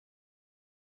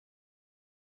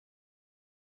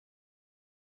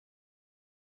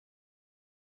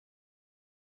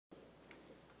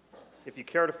If you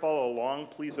care to follow along,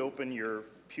 please open your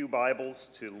pew Bibles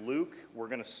to Luke. We're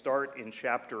going to start in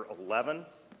chapter 11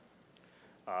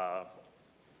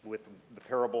 with the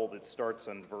parable that starts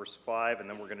in verse 5, and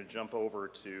then we're going to jump over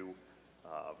to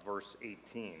verse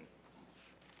 18.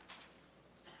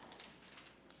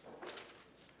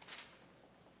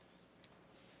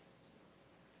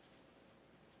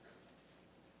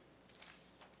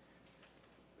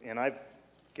 And I've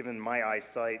given my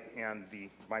eyesight and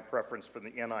my preference for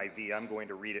the NIV. I'm going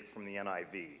to read it from the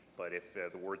NIV, but if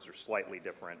the words are slightly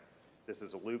different, this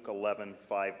is Luke 11,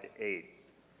 5 to 8.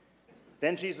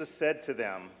 Then Jesus said to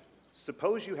them,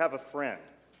 "Suppose you have a friend,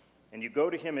 and you go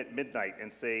to him at midnight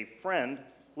and say, 'Friend,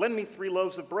 lend me 3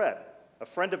 loaves of bread. A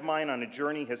friend of mine on a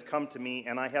journey has come to me,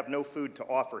 and I have no food to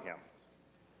offer him.'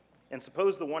 And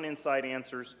suppose the one inside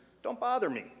answers, 'Don't bother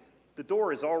me. The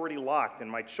door is already locked, and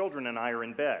my children and I are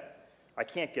in bed. I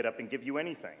can't get up and give you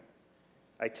anything.'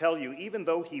 I tell you, even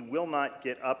though he will not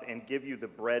get up and give you the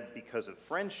bread because of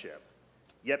friendship,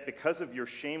 yet because of your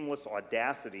shameless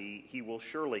audacity, he will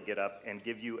surely get up and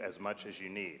give you as much as you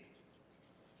need."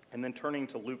 And then turning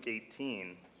to Luke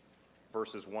 18,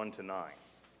 verses 1 to 9.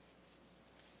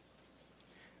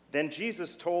 Then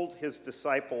Jesus told his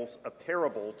disciples a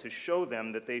parable to show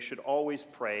them that they should always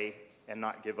pray and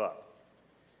not give up.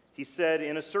 He said,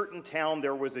 "In a certain town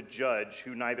there was a judge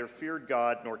who neither feared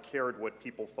God nor cared what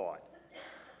people thought.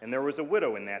 And there was a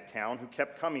widow in that town who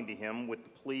kept coming to him with the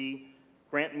plea,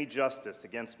 'Grant me justice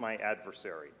against my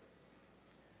adversary.'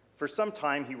 For some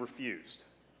time he refused.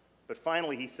 But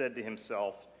finally he said to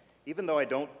himself, 'Even though I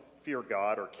don't fear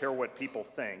God or care what people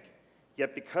think,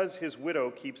 yet because his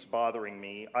widow keeps bothering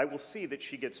me, I will see that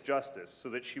she gets justice so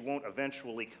that she won't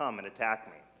eventually come and attack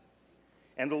me.'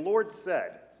 And the Lord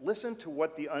said, 'Listen to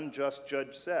what the unjust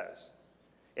judge says.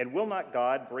 And will not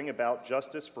God bring about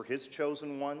justice for his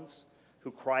chosen ones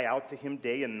who cry out to him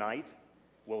day and night?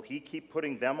 Will he keep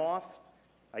putting them off?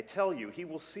 I tell you, he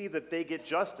will see that they get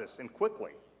justice, and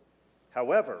quickly.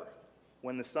 However,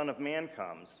 when the Son of Man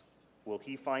comes, will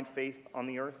he find faith on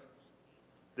the earth?'"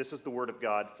 This is the word of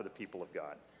God for the people of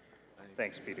God.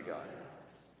 Thanks be to God.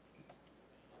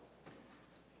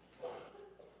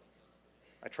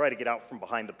 I try to get out from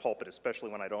behind the pulpit,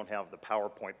 especially when I don't have the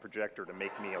PowerPoint projector to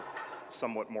make me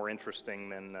somewhat more interesting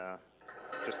than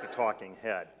just a talking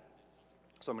head.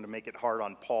 So I'm going to make it hard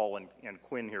on Paul and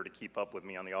Quinn here to keep up with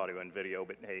me on the audio and video,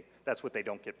 but hey, that's what they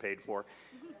don't get paid for.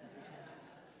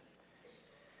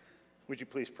 Would you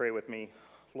please pray with me?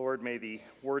 Lord, may the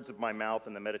words of my mouth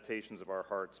and the meditations of our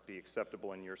hearts be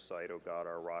acceptable in your sight, O God,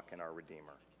 our rock and our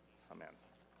redeemer. Amen.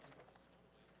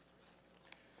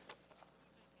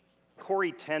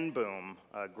 Corrie ten Boom,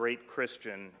 a great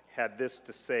Christian, had this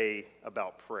to say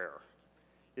about prayer.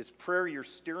 "Is prayer your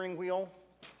steering wheel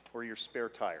or your spare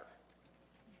tire?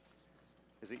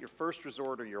 Is it your first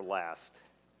resort or your last?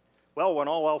 Well, when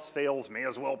all else fails, may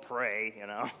as well pray,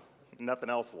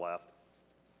 nothing else left."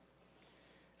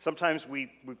 Sometimes we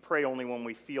pray only when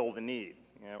we feel the need.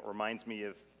 It reminds me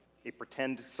of a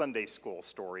pretend Sunday school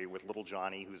story with little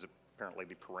Johnny, who's apparently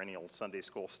the perennial Sunday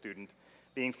school student,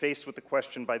 being faced with the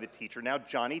question by the teacher, "Now,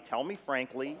 Johnny, tell me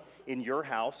frankly, in your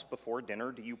house before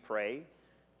dinner, do you pray?"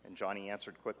 And Johnny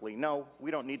answered quickly, "No,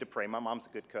 we don't need to pray. My mom's a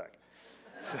good cook."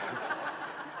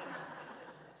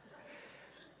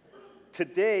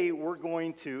 Today, we're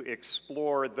going to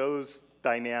explore those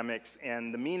dynamics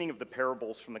and the meaning of the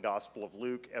parables from the Gospel of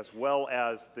Luke, as well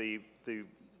as the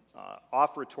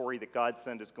offertory that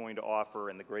Godsend is going to offer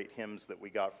and the great hymns that we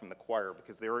got from the choir,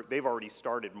 because they've already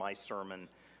started my sermon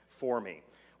for me.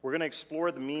 We're going to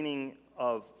explore the meaning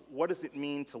of what does it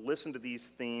mean to listen to these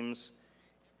themes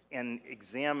and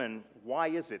examine why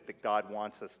is it that God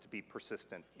wants us to be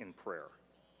persistent in prayer.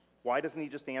 Why doesn't he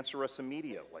just answer us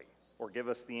immediately or give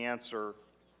us the answer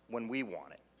when we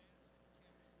want it?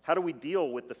 How do we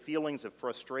deal with the feelings of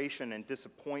frustration and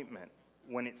disappointment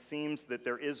when it seems that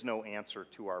there is no answer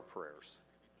to our prayers?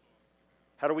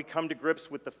 How do we come to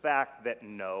grips with the fact that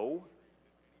no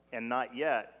and not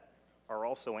yet are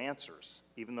also answers,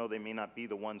 even though they may not be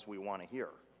the ones we want to hear?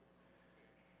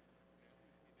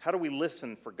 How do we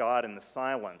listen for God in the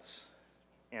silence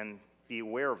and be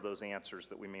aware of those answers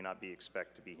that we may not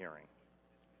expect to be hearing?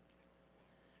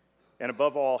 And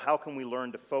above all, how can we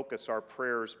learn to focus our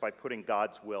prayers by putting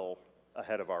God's will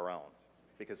ahead of our own?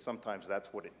 Because sometimes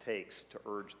that's what it takes to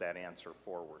urge that answer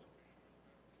forward.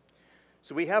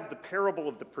 So we have the parable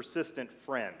of the persistent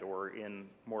friend, or in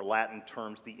more Latin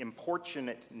terms, the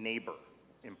importunate neighbor.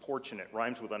 Importunate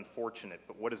rhymes with unfortunate,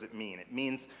 but what does it mean? It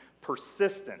means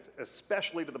persistent,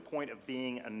 especially to the point of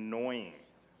being annoying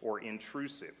or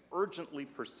intrusive, urgently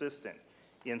persistent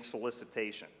in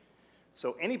solicitation.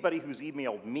 So anybody who's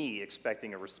emailed me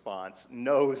expecting a response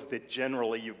knows that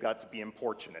generally you've got to be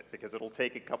importunate, because it'll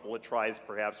take a couple of tries,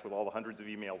 perhaps, with all the hundreds of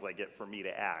emails I get for me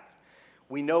to act.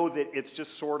 We know that it's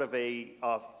just sort of a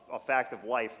fact of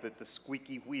life that the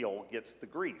squeaky wheel gets the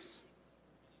grease.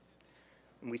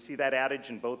 And we see that adage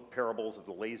in both parables of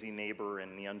the lazy neighbor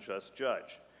and the unjust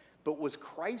judge. But was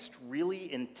Christ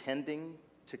really intending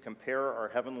to compare our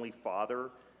Heavenly Father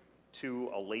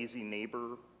to a lazy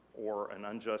neighbor or an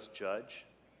unjust judge?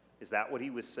 Is that what he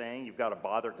was saying? You've got to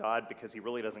bother God because he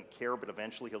really doesn't care, but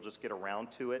eventually he'll just get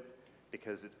around to it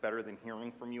because it's better than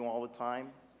hearing from you all the time?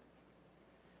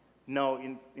 No,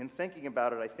 in thinking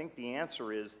about it, I think the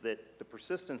answer is that the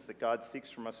persistence that God seeks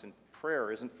from us in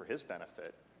prayer isn't for his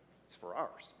benefit, it's for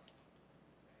ours.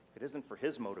 It isn't for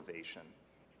his motivation,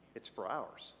 it's for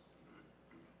ours.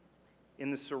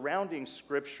 In the surrounding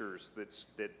scriptures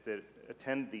that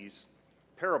attend these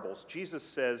parables, Jesus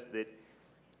says that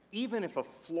even if a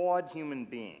flawed human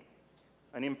being,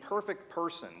 an imperfect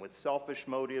person with selfish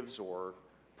motives or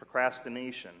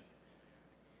procrastination,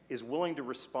 is willing to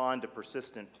respond to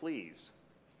persistent pleas,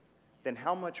 then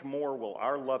how much more will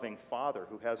our loving Father,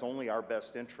 who has only our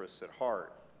best interests at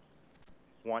heart,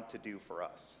 want to do for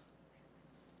us?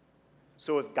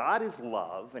 So if God is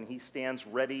love and he stands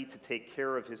ready to take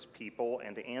care of his people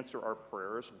and to answer our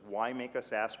prayers, why make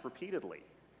us ask repeatedly?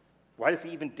 Why does he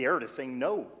even dare to say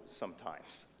no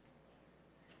sometimes?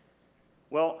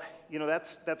 Well,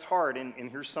 that's hard, and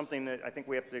here's something that I think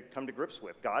we have to come to grips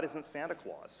with. God isn't Santa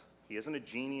Claus. He isn't a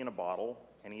genie in a bottle,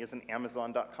 and he isn't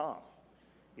Amazon.com.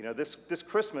 This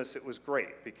Christmas it was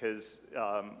great because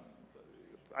I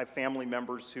have family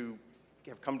members who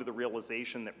have come to the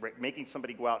realization that making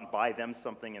somebody go out and buy them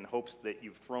something in hopes that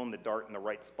you've thrown the dart in the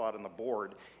right spot on the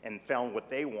board and found what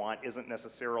they want isn't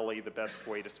necessarily the best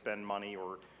way to spend money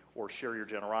or share your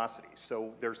generosity.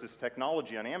 So there's this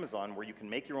technology on Amazon where you can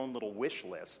make your own little wish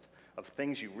list of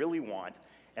things you really want,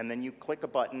 and then you click a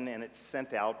button and it's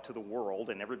sent out to the world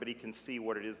and everybody can see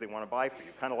what it is they want to buy for you,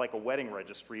 kind of like a wedding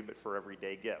registry but for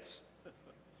everyday gifts.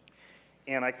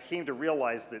 And I came to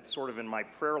realize that sort of in my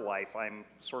prayer life, I'm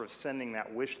sort of sending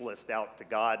that wish list out to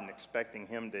God and expecting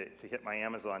him to hit my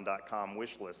Amazon.com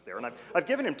wish list there. And I've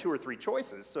given him 2 or 3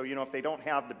 choices. So, if they don't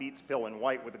have the Beats pill in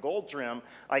white with the gold trim,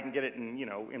 I can get it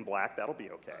in black. That'll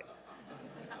be okay.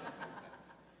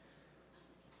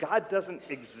 God doesn't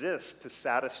exist to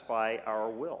satisfy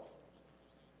our will.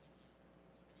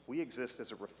 We exist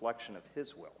as a reflection of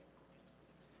his will.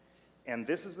 And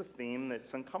this is a theme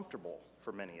that's uncomfortable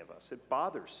for many of us. It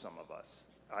bothers some of us.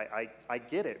 I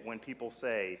get it when people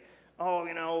say, oh,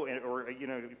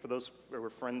 for those who are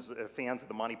fans of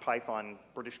the Monty Python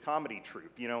British comedy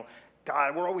troupe,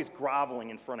 God, we're always groveling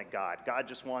in front of God. God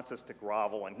just wants us to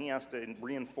grovel, and he has to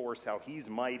reinforce how he's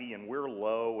mighty and we're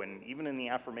low, and even in the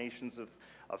affirmations of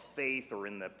faith or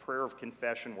in the prayer of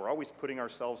confession, we're always putting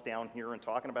ourselves down here and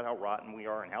talking about how rotten we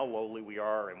are and how lowly we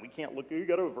are, and we can't look, you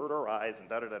got to avert our eyes, and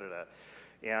da-da-da-da-da.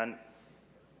 And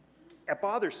it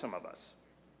bothers some of us,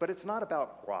 but it's not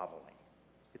about groveling.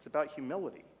 It's about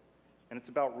humility, and it's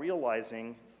about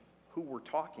realizing who we're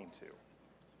talking to.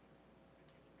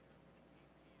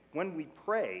 When we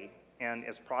pray, and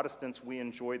as Protestants we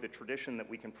enjoy the tradition that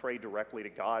we can pray directly to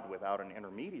God without an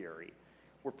intermediary,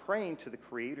 we're praying to the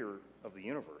creator of the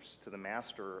universe, to the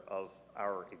master of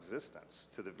our existence,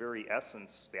 to the very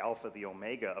essence, the alpha, the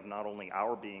omega of not only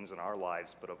our beings and our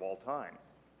lives, but of all time.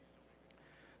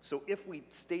 So if we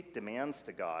state demands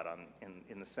to God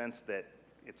in the sense that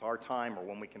it's our time or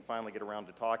when we can finally get around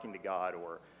to talking to God,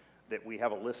 or that we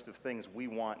have a list of things we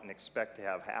want and expect to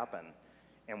have happen,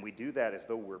 and we do that as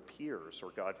though we're peers,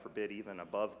 or God forbid, even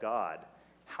above God,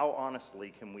 how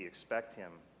honestly can we expect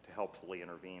him to helpfully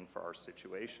intervene for our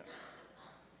situation?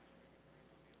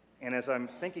 And as I'm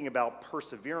thinking about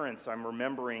perseverance, I'm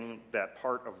remembering that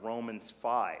part of Romans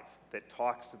 5 that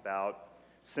talks about,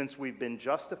 since we've been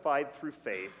justified through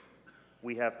faith,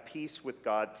 we have peace with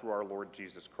God through our Lord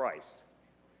Jesus Christ.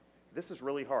 This is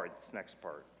really hard, this next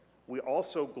part. We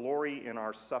also glory in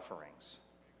our sufferings,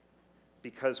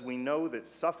 because we know that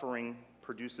suffering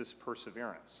produces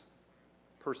perseverance.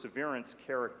 Perseverance,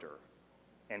 character,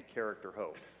 and character,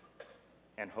 hope.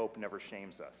 And hope never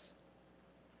shames us.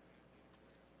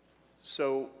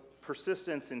 So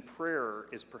persistence in prayer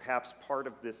is perhaps part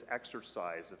of this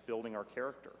exercise of building our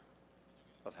character,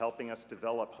 of helping us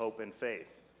develop hope and faith.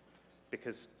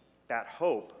 Because that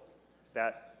hope,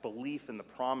 that belief in the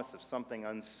promise of something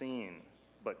unseen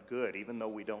but good, even though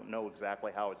we don't know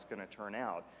exactly how it's going to turn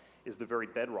out, is the very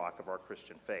bedrock of our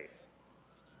Christian faith.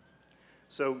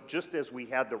 So just as we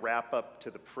had the wrap up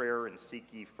to the prayer and seek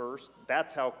ye first,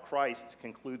 that's how Christ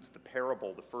concludes the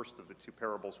parable, the first of the two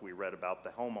parables we read about the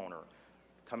homeowner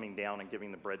coming down and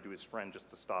giving the bread to his friend just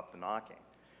to stop the knocking.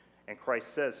 And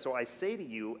Christ says, so I say to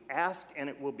you, ask and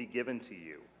it will be given to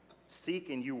you. Seek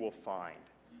and you will find.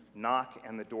 Knock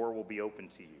and the door will be open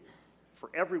to you. For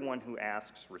everyone who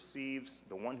asks receives,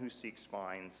 the one who seeks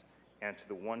finds, and to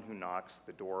the one who knocks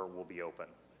the door will be open.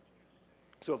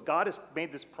 So if God has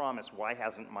made this promise, why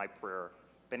hasn't my prayer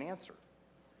been answered?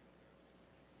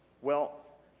 Well,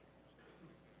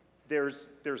 there's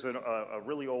a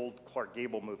really old Clark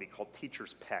Gable movie called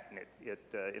Teacher's Pet, and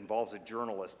it involves a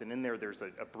journalist. And in there's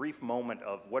a brief moment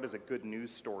of what is a good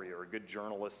news story or a good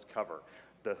journalist cover.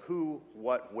 The who,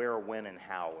 what, where, when, and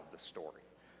how of the story.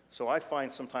 So I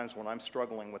find sometimes when I'm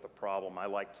struggling with a problem, I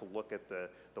like to look at the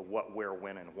what, where,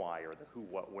 when, and why, or the who,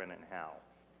 what, when, and how.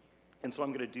 And so I'm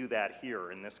going to do that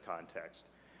here in this context.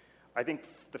 I think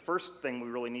the first thing we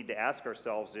really need to ask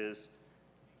ourselves is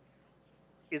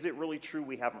it really true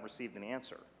we haven't received an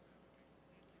answer?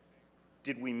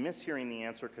 Did we miss hearing the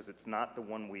answer because it's not the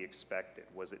one we expected?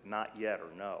 Was it not yet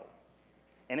or no?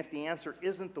 And if the answer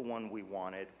isn't the one we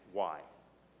wanted, why?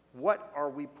 What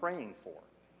are we praying for?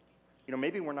 You know,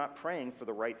 maybe we're not praying for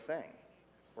the right thing,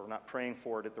 or we're not praying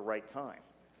for it at the right time.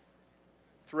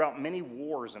 Throughout many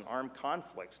wars and armed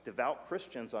conflicts, devout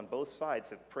Christians on both sides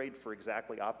have prayed for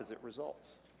exactly opposite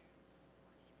results.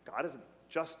 God is a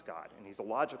just God, and he's a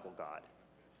logical God.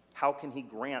 How can he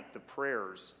grant the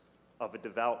prayers of a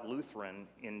devout Lutheran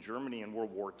in Germany in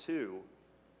World War II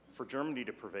for Germany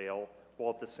to prevail,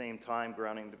 while at the same time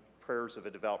granting the prayers of a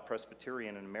devout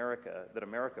Presbyterian in America that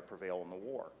America prevail in the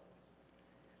war?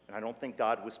 And I don't think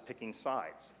God was picking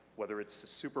sides, whether it's a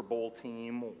Super Bowl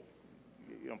team,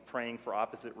 praying for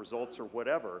opposite results or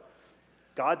whatever.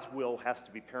 God's will has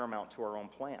to be paramount to our own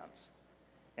plans.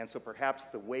 And so perhaps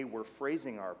the way we're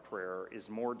phrasing our prayer is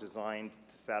more designed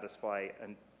to satisfy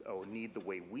a need the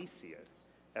way we see it,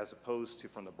 as opposed to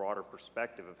from the broader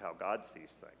perspective of how God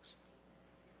sees things.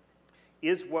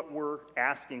 Is what we're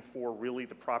asking for really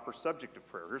the proper subject of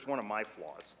prayer? Here's one of my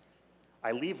flaws.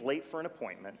 I leave late for an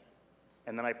appointment,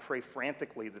 and then I pray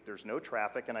frantically that there's no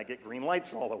traffic and I get green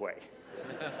lights all the way.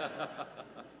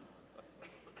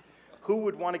 Who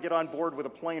would want to get on board with a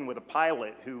plane with a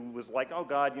pilot who was like, oh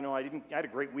God, I had a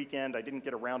great weekend. I didn't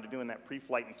get around to doing that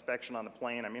pre-flight inspection on the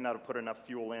plane. I may not have put enough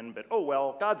fuel in, but oh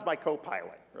well, God's my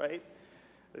co-pilot, right?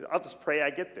 I'll just pray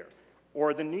I get there.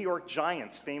 Or the New York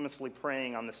Giants famously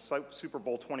praying on the Super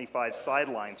Bowl 25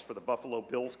 sidelines for the Buffalo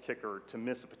Bills kicker to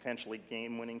miss a potentially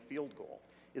game-winning field goal.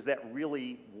 Is that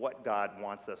really what God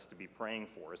wants us to be praying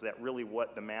for? Is that really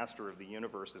what the master of the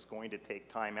universe is going to take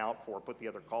time out for, put the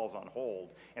other calls on hold,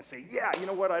 and say, yeah, you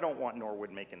know what, I don't want Norwood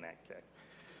making that kick?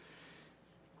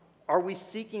 Are we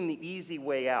seeking the easy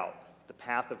way out, the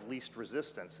path of least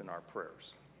resistance in our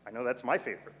prayers? I know that's my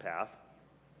favorite path.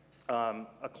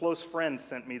 A close friend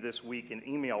sent me this week an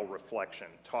email reflection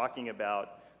talking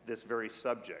about this very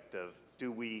subject of, do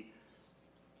we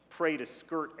pray to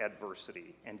skirt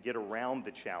adversity and get around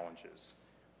the challenges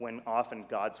when often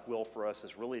God's will for us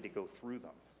is really to go through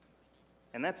them?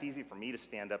 And that's easy for me to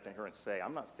stand up in here and say,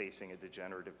 I'm not facing a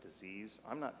degenerative disease.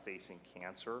 I'm not facing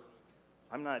cancer.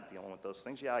 I'm not dealing with those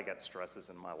things. Yeah, I got stresses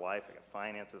in my life. I got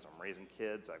finances. I'm raising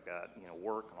kids. I've got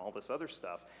work and all this other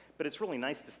stuff. But it's really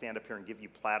nice to stand up here and give you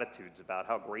platitudes about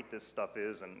how great this stuff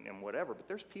is and whatever. But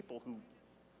there's people who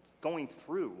going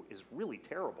through is really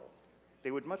terrible. They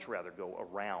would much rather go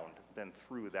around than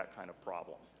through that kind of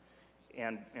problem.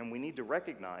 And we need to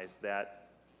recognize that,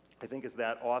 I think as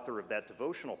that author of that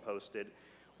devotional posted,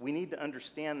 we need to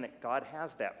understand that God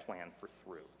has that plan for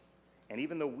through. And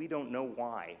even though we don't know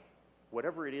why,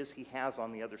 whatever it is he has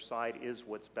on the other side is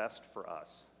what's best for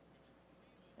us.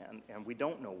 And we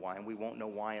don't know why, and we won't know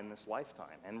why in this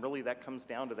lifetime. And really that comes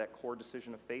down to that core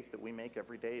decision of faith that we make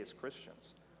every day as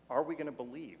Christians. Are we going to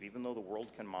believe, even though the world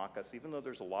can mock us, even though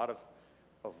there's a lot of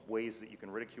ways that you can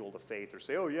ridicule the faith or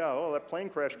say, oh yeah, that plane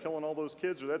crash killing all those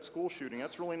kids or that school shooting,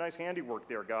 that's really nice handiwork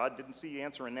there, God. Didn't see you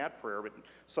answering that prayer, but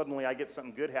suddenly I get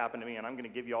something good happen to me and I'm going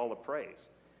to give you all the praise.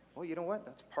 Well, you know what?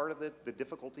 That's part of the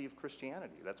difficulty of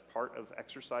Christianity. That's part of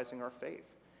exercising our faith,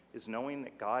 is knowing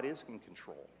that God is in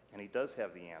control and he does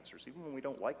have the answers, even when we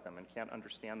don't like them and can't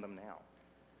understand them now.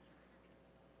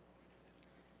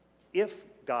 If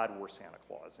God were Santa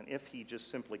Claus and if he just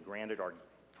simply granted our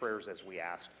prayers as we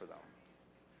asked for them,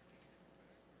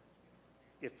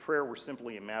 if prayer were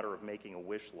simply a matter of making a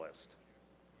wish list,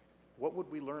 what would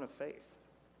we learn of faith?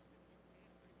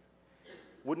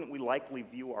 Wouldn't we likely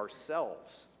view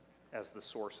ourselves as the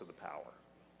source of the power?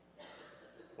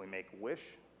 We make a wish,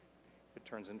 it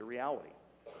turns into reality.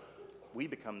 we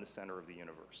become the center of the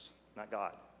universe, not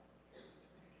God.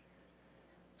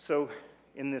 So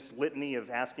in this litany of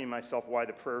asking myself why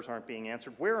the prayers aren't being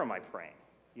answered, where am I praying?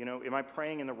 Am I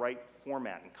praying in the right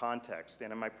format and context,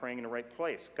 and am I praying in the right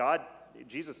place?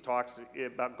 Jesus talks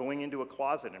about going into a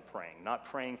closet and praying, not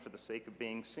praying for the sake of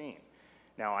being seen.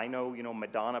 Now, I know,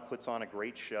 Madonna puts on a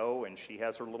great show, and she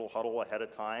has her little huddle ahead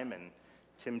of time, and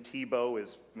Tim Tebow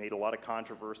has made a lot of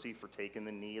controversy for taking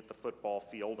the knee at the football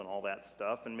field and all that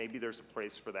stuff, and maybe there's a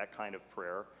place for that kind of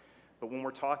prayer. But when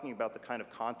we're talking about the kind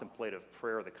of contemplative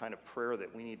prayer, the kind of prayer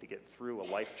that we need to get through a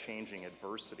life-changing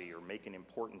adversity or make an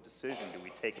important decision, do we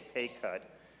take a pay cut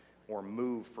or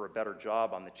move for a better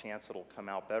job on the chance it'll come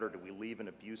out better? Do we leave an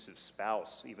abusive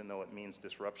spouse even though it means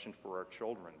disruption for our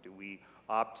children? Do we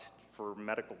opt for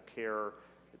medical care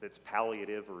that's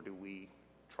palliative, or do we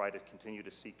try to continue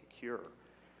to seek a cure?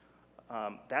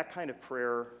 That kind of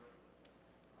prayer,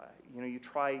 you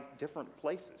try different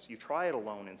places. You try it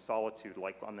alone in solitude,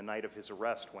 like on the night of his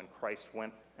arrest when Christ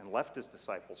went and left his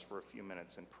disciples for a few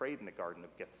minutes and prayed in the Garden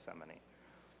of Gethsemane.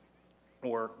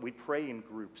 Or we pray in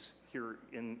groups here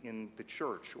in the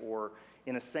church or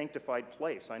in a sanctified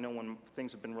place. I know when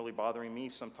things have been really bothering me,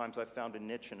 sometimes I've found a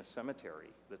niche in a cemetery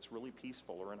that's really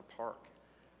peaceful, or in a park,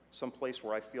 some place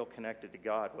where I feel connected to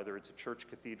God, whether it's a church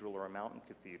cathedral or a mountain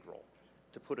cathedral,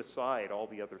 to put aside all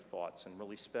the other thoughts and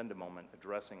really spend a moment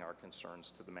addressing our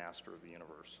concerns to the Master of the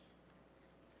universe.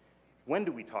 When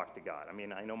do we talk to God?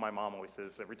 I know my mom always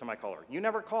says, every time I call her, "You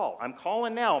never call." I'm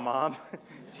calling now, Mom.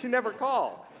 You never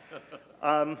call.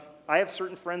 I have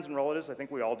certain friends and relatives, I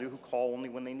think we all do, who call only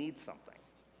when they need something.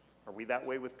 Are we that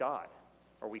way with God?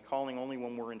 Are we calling only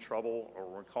when we're in trouble, or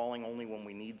we're calling only when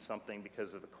we need something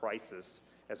because of a crisis,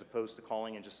 as opposed to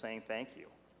calling and just saying thank you?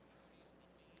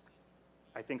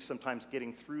 I think sometimes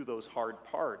getting through those hard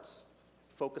parts,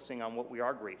 focusing on what we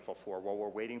are grateful for while we're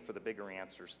waiting for the bigger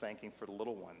answers, thanking for the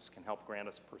little ones, can help grant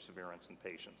us perseverance and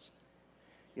patience.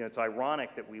 It's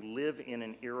ironic that we live in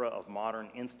an era of modern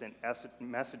instant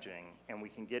messaging, and we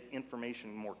can get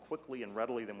information more quickly and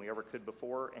readily than we ever could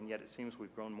before, and yet it seems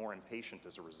we've grown more impatient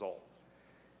as a result.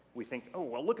 We think, oh,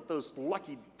 well, look at those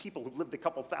lucky people who lived a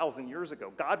couple thousand years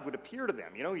ago. God would appear to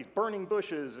them. He's burning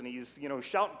bushes, and he's,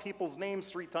 shouting people's names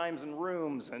 3 times in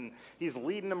rooms, and he's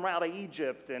leading them out of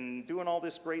Egypt and doing all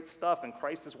this great stuff, and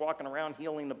Christ is walking around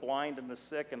healing the blind and the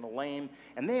sick and the lame,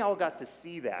 and they all got to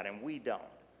see that, and we don't.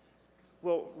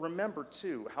 Well, remember,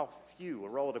 too, how few, a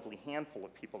relatively handful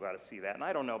of people got to see that. And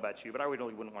I don't know about you, but I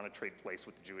really wouldn't want to trade place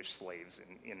with the Jewish slaves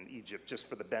in Egypt just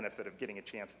for the benefit of getting a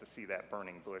chance to see that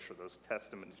burning bush or those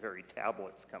testamentary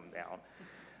tablets come down.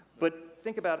 But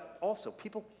think about it also,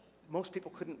 most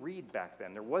people couldn't read back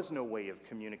then. There was no way of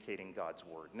communicating God's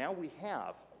word. Now we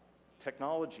have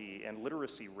technology and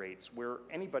literacy rates where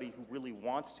anybody who really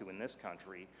wants to in this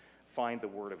country find the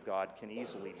word of God can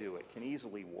easily do it, can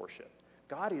easily worship.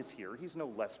 God is here. He's no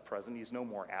less present. He's no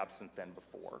more absent than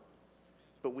before.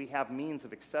 But we have means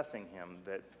of accessing him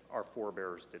that our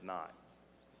forebears did not.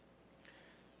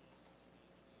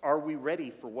 Are we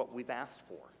ready for what we've asked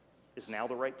for? Is now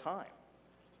the right time?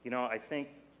 I think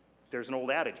there's an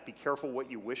old adage, be careful what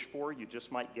you wish for, you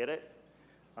just might get it.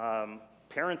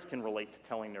 Parents can relate to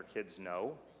telling their kids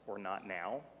no or not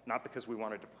now, not because we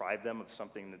want to deprive them of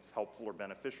something that's helpful or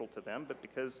beneficial to them, but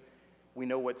because we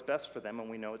know what's best for them, and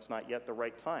we know it's not yet the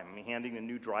right time. Handing the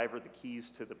new driver the keys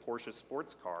to the Porsche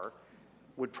sports car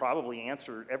would probably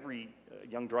answer every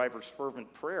young driver's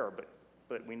fervent prayer,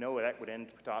 but we know that would end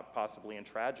possibly in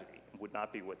tragedy and would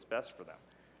not be what's best for them.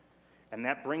 And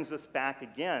that brings us back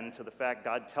again to the fact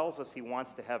God tells us he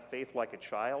wants to have faith like a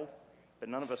child, but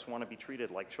none of us want to be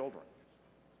treated like children.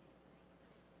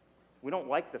 We don't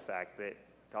like the fact that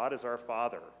God is our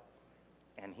Father,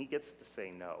 and he gets to say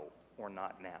no, or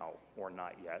not now, or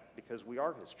not yet, because we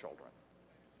are his children.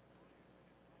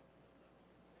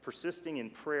 Persisting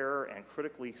in prayer and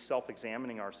critically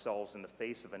self-examining ourselves in the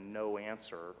face of a no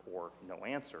answer or no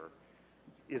answer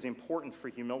is important for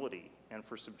humility and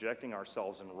for subjecting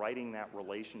ourselves and writing that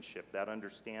relationship, that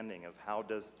understanding of how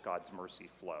does God's mercy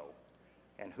flow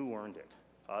and who earned it,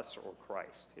 us or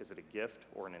Christ? Is it a gift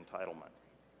or an entitlement?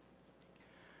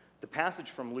 The passage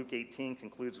from Luke 18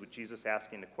 concludes with Jesus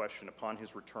asking the question, upon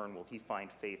his return, will he find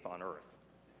faith on earth?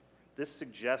 This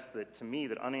suggests that, to me,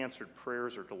 that unanswered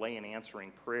prayers or delay in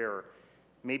answering prayer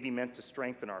may be meant to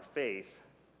strengthen our faith,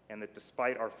 and that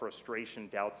despite our frustration,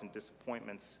 doubts, and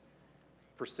disappointments,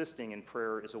 persisting in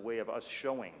prayer is a way of us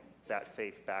showing that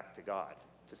faith back to God,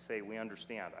 to say, we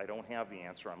understand, I don't have the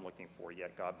answer I'm looking for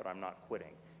yet, God, but I'm not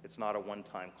quitting. It's not a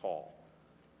one-time call.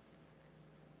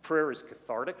 Prayer is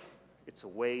cathartic. It's a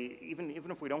way, even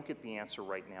if we don't get the answer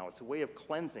right now, it's a way of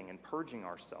cleansing and purging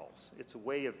ourselves. It's a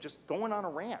way of just going on a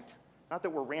rant. Not that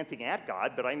we're ranting at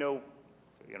God, but I know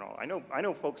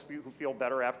folks who feel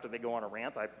better after they go on a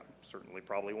rant. I'm certainly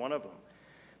probably one of them.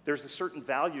 There's a certain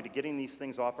value to getting these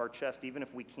things off our chest, even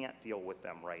if we can't deal with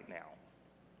them right now.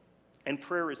 And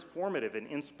prayer is formative and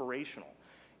inspirational.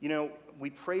 You know,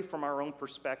 we pray from our own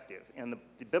perspective, and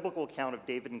the biblical account of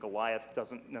David and Goliath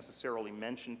doesn't necessarily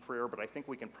mention prayer, but I think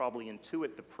we can probably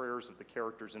intuit the prayers of the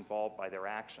characters involved by their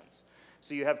actions.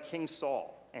 So you have King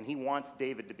Saul, and he wants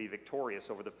David to be victorious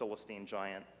over the Philistine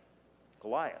giant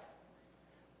Goliath.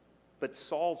 But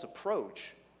Saul's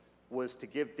approach was to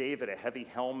give David a heavy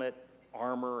helmet,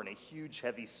 armor, and a huge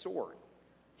heavy sword.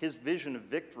 His vision of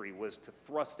victory was to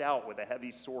thrust out with a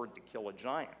heavy sword to kill a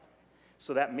giant.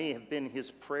 So that may have been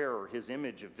his prayer or his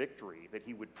image of victory that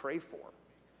he would pray for.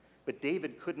 But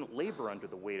David couldn't labor under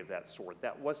the weight of that sword.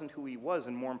 That wasn't who he was,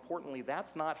 and more importantly,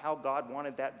 that's not how God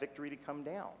wanted that victory to come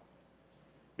down.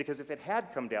 Because if it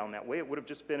had come down that way, it would have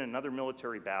just been another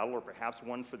military battle, or perhaps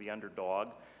one for the underdog,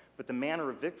 but the manner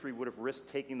of victory would have risked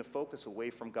taking the focus away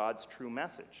from God's true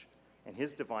message and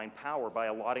his divine power by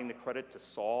allotting the credit to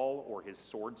Saul or his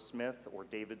swordsmith or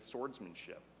David's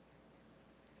swordsmanship.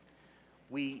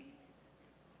 We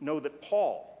know that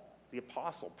Paul, the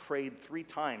apostle, prayed 3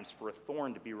 times for a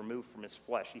thorn to be removed from his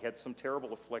flesh. He had some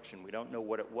terrible affliction. We don't know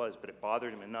what it was, but it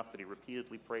bothered him enough that he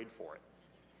repeatedly prayed for it.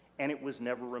 And it was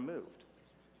never removed.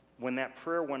 When that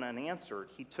prayer went unanswered,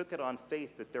 he took it on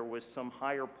faith that there was some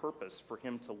higher purpose for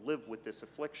him to live with this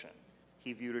affliction.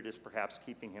 He viewed it as perhaps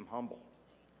keeping him humble.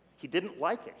 He didn't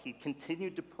like it. He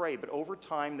continued to pray, but over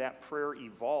time that prayer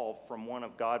evolved from one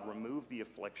of God remove the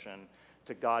affliction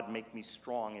to God make me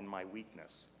strong in my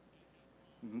weakness.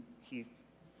 He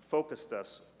focused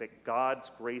us that God's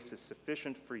grace is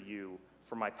sufficient for you,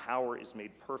 for my power is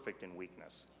made perfect in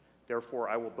weakness. Therefore,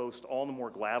 I will boast all the more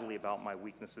gladly about my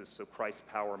weaknesses so Christ's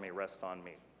power may rest on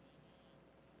me.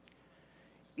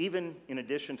 Even in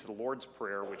addition to the Lord's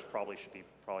Prayer, which should be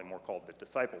more called the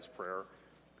disciples' prayer,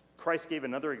 Christ gave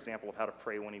another example of how to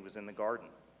pray when he was in the garden.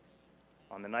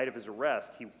 On the night of his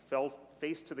arrest, he fell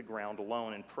face to the ground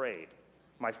alone and prayed,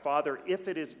 "My Father, if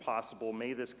it is possible,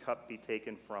 may this cup be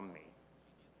taken from me.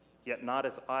 Yet not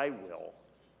as I will,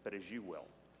 but as you will,"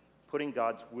 putting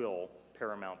God's will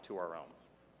paramount to our own.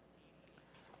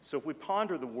 So if we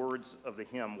ponder the words of the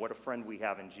hymn, "What a Friend We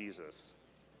Have in Jesus,"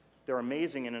 they're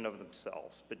amazing in and of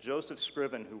themselves, but Joseph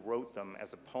Scriven, who wrote them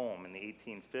as a poem in the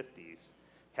 1850s,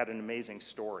 had an amazing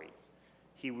story.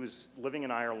 He was living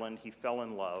in Ireland, he fell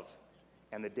in love,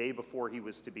 and the day before he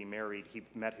was to be married, he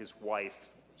met his wife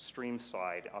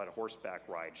streamside on a horseback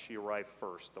ride. She arrived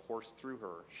first. The horse threw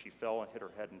her. She fell and hit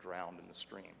her head and drowned in the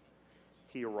stream.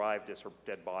 He arrived as her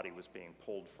dead body was being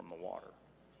pulled from the water.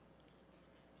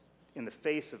 In the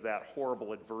face of that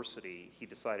horrible adversity, he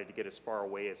decided to get as far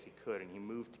away as he could, and he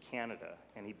moved to Canada,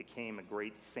 and he became a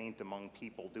great saint among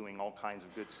people doing all kinds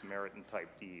of good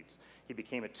Samaritan-type deeds. He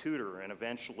became a tutor and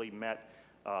eventually met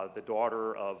the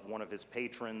daughter of one of his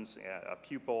patrons, a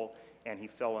pupil, and he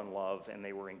fell in love, and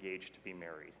they were engaged to be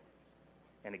married.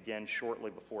 And again,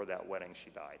 shortly before that wedding,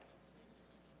 she died.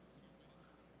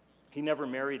 He never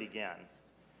married again.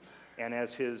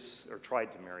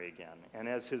 Tried to marry again. And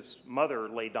as his mother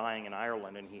lay dying in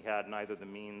Ireland and he had neither the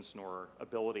means nor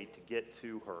ability to get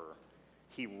to her,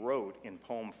 he wrote in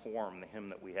poem form the hymn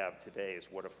that we have today is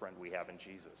 "What a Friend We Have in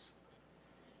Jesus."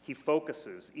 He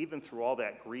focuses, even through all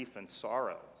that grief and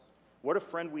sorrow, what a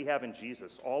friend we have in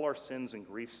Jesus, all our sins and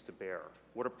griefs to bear.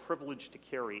 What a privilege to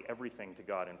carry everything to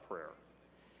God in prayer.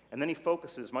 And then he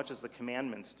focuses, much as the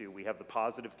commandments do. We have the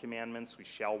positive commandments, we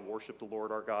shall worship the Lord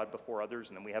our God before others,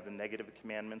 and then we have the negative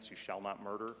commandments, you shall not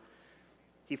murder.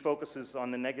 He focuses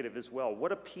on the negative as well.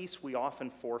 What a peace we often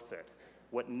forfeit,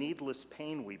 what needless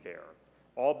pain we bear,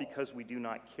 all because we do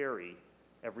not carry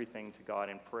everything to God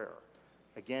in prayer.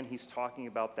 Again, he's talking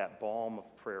about that balm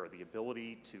of prayer, the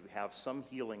ability to have some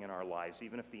healing in our lives,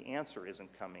 even if the answer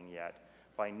isn't coming yet,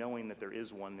 by knowing that there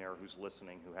is one there who's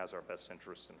listening, who has our best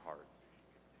interest in heart.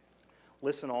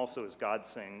 Listen also as God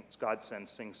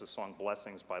sings the song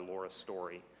Blessings by Laura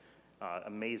Story.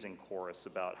 Amazing chorus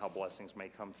about how blessings may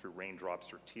come through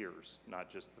raindrops or tears,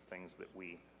 not just the things that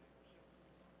we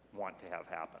want to have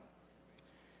happen.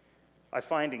 I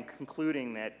find in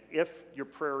concluding that if your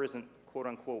prayer isn't quote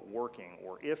unquote working,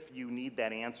 or if you need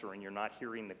that answer and you're not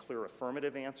hearing the clear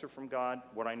affirmative answer from God,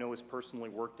 what I know has personally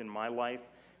worked in my life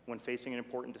when facing an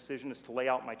important decision is to lay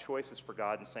out my choices for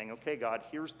God and saying, "Okay, God,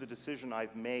 here's the decision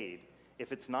I've made.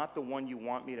 If it's not the one you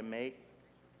want me to make,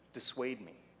 dissuade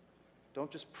me." Don't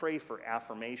just pray for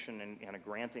affirmation and a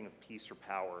granting of peace or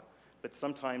power, but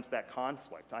sometimes that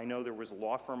conflict. I know there was a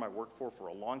law firm I worked for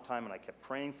a long time, and I kept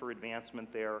praying for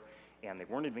advancement there, and they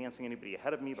weren't advancing anybody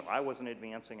ahead of me, but I wasn't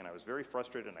advancing, and I was very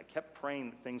frustrated, and I kept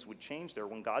praying that things would change there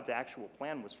when God's actual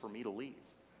plan was for me to leave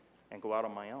and go out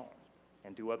on my own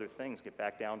and do other things, get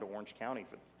back down to Orange County,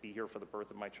 be here for the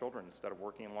birth of my children instead of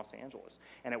working in Los Angeles.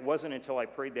 And it wasn't until I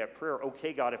prayed that prayer,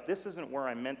 okay, God, if this isn't where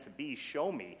I'm meant to be,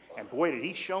 show me. And boy, did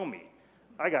he show me.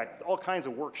 I got all kinds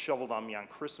of work shoveled on me on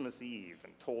Christmas Eve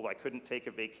and told I couldn't take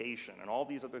a vacation and all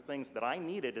these other things that I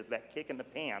needed as that kick in the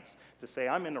pants to say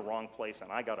I'm in the wrong place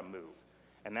and I got to move.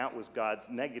 And that was God's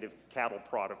negative cattle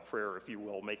prod of prayer, if you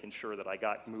will, making sure that I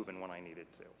got moving when I needed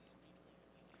to.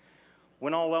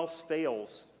 When all else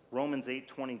fails, Romans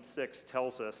 8:26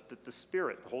 tells us that the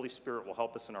Spirit, the Holy Spirit, will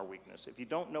help us in our weakness. If you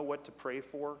don't know what to pray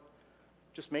for,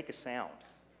 just make a sound.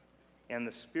 And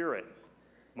the Spirit,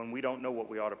 when we don't know what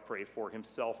we ought to pray for,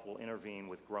 himself will intervene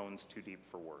with groans too deep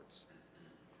for words.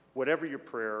 Whatever your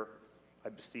prayer, I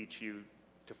beseech you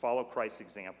to follow Christ's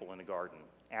example in the garden.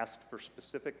 Ask for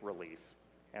specific relief,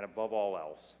 and above all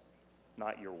else,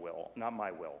 not your will, not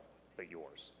my will, but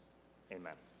yours.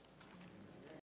 Amen.